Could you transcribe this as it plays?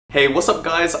Hey, what's up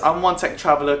guys? I'm One Tech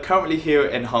Traveler, currently here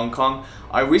in Hong Kong.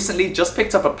 I recently just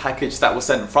picked up a package that was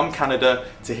sent from Canada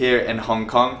to here in Hong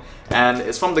Kong, and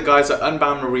it's from the guys at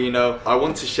Unbound Merino. I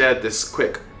want to share this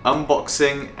quick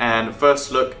unboxing and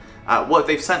first look at what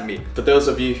they've sent me. For those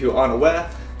of you who aren't aware,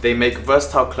 they make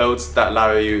versatile clothes that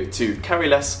allow you to carry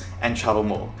less and travel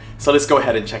more. So let's go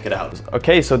ahead and check it out.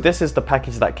 Okay, so this is the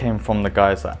package that came from the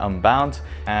guys at Unbound,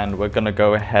 and we're gonna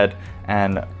go ahead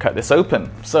and cut this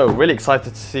open. So really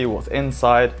excited to see what's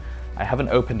inside. I haven't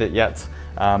opened it yet,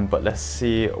 but let's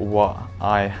see what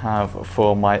I have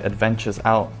for my adventures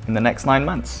out in the next 9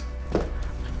 months.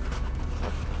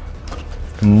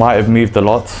 Might have moved a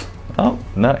lot. Oh,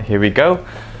 no, here we go.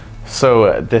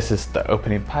 So this is the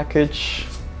opening package,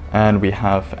 and we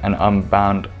have an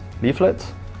Unbound leaflet.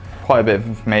 Quite a bit of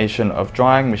information of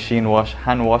drying, machine wash,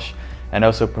 hand wash, and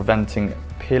also preventing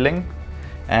peeling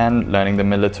and learning the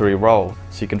military roll,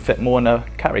 so you can fit more in a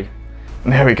carry.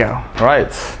 There we go.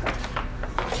 Right.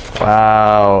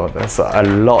 Wow, there's a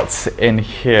lot in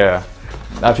here.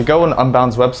 Now, if you go on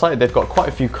Unbound's website, they've got quite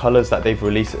a few colors that they've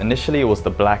released. Initially, it was the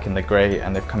black and the gray,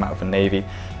 and they've come out with a navy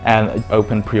and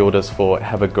open pre-orders for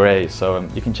Heather Gray. So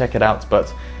you can check it out,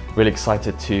 but really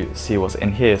excited to see what's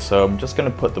in here. So I'm just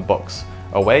gonna put the box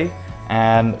away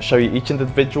and show you each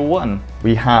individual one.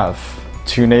 We have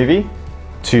 2 navy,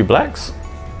 2 blacks,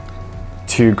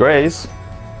 2 grays,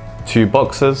 2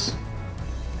 boxers,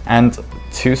 and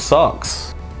 2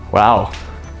 socks. Wow,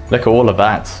 look at all of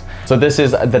that. So this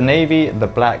is the navy, the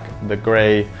black, the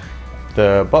gray,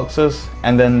 the boxers,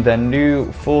 and then the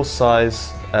new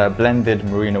full-size blended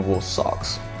merino wool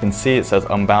socks. You can see it says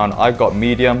Unbound. I've got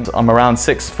medium. I'm around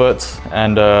 6 foot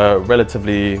and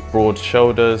relatively broad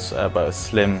shoulders, but a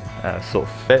slim sort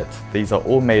of fit. These are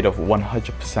all made of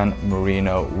 100%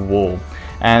 merino wool.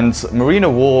 And merino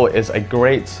wool is a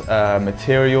great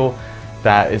material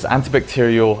that is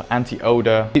antibacterial,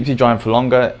 anti-odor, keeps you drying for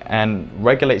longer, and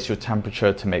regulates your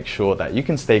temperature to make sure that you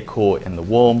can stay cool in the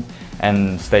warm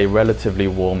and stay relatively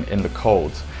warm in the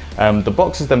cold. The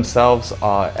boxers themselves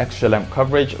are extra length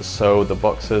coverage, so the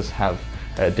boxers have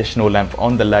additional length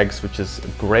on the legs, which is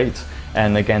great.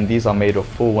 And again, these are made of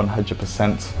full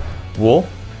 100% wool.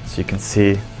 So you can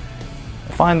see,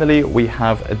 finally, we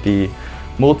have the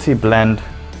multi-blend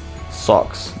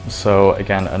socks. So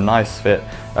again, a nice fit.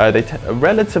 They're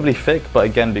relatively thick, but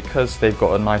again, because they've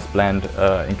got a nice blend,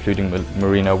 including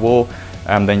merino wool,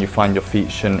 then you find your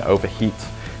feet shouldn't overheat.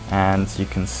 And you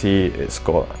can see it's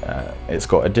got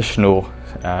additional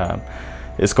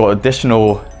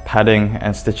padding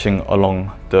and stitching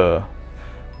along the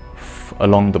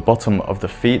bottom of the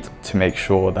feet to make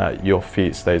sure that your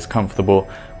feet stays comfortable,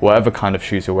 whatever kind of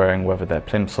shoes you're wearing, whether they're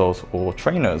plimsolls or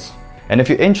trainers. And if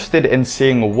you're interested in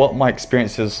seeing what my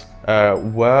experiences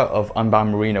were of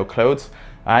Unbound Merino clothes,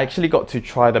 I actually got to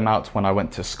try them out when I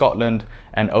went to Scotland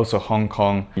and also Hong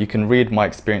Kong. You can read my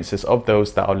experiences of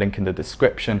those that I'll link in the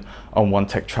description on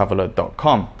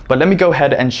onetechtraveler.com. But let me go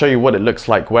ahead and show you what it looks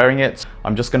like wearing it.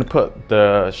 I'm just going to put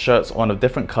the shirts on of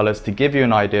different colors to give you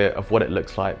an idea of what it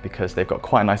looks like, because they've got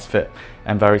quite a nice fit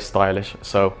and very stylish.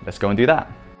 So let's go and do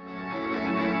that.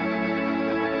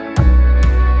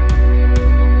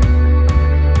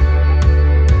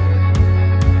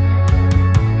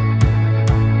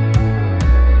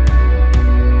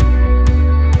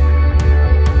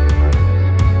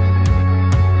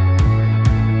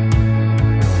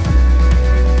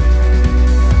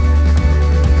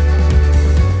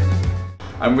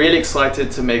 I'm really excited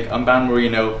to make Unbound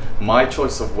Merino my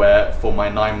choice of wear for my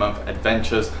 9-month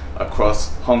adventures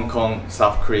across Hong Kong,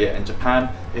 South Korea and Japan.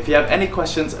 If you have any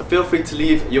questions, feel free to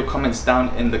leave your comments down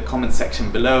in the comment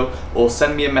section below, or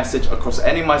send me a message across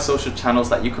any of my social channels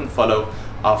that you can follow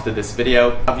after this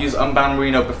video. I've used Unbound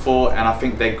Merino before, and I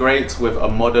think they're great with a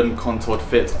modern contoured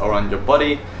fit around your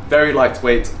body. Very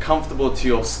lightweight, comfortable to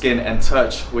your skin and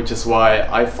touch, which is why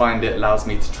I find it allows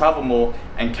me to travel more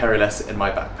and carry less in my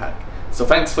backpack. So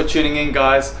thanks for tuning in,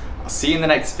 guys. I'll see you in the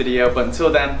next video, but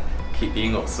until then, keep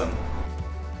being awesome.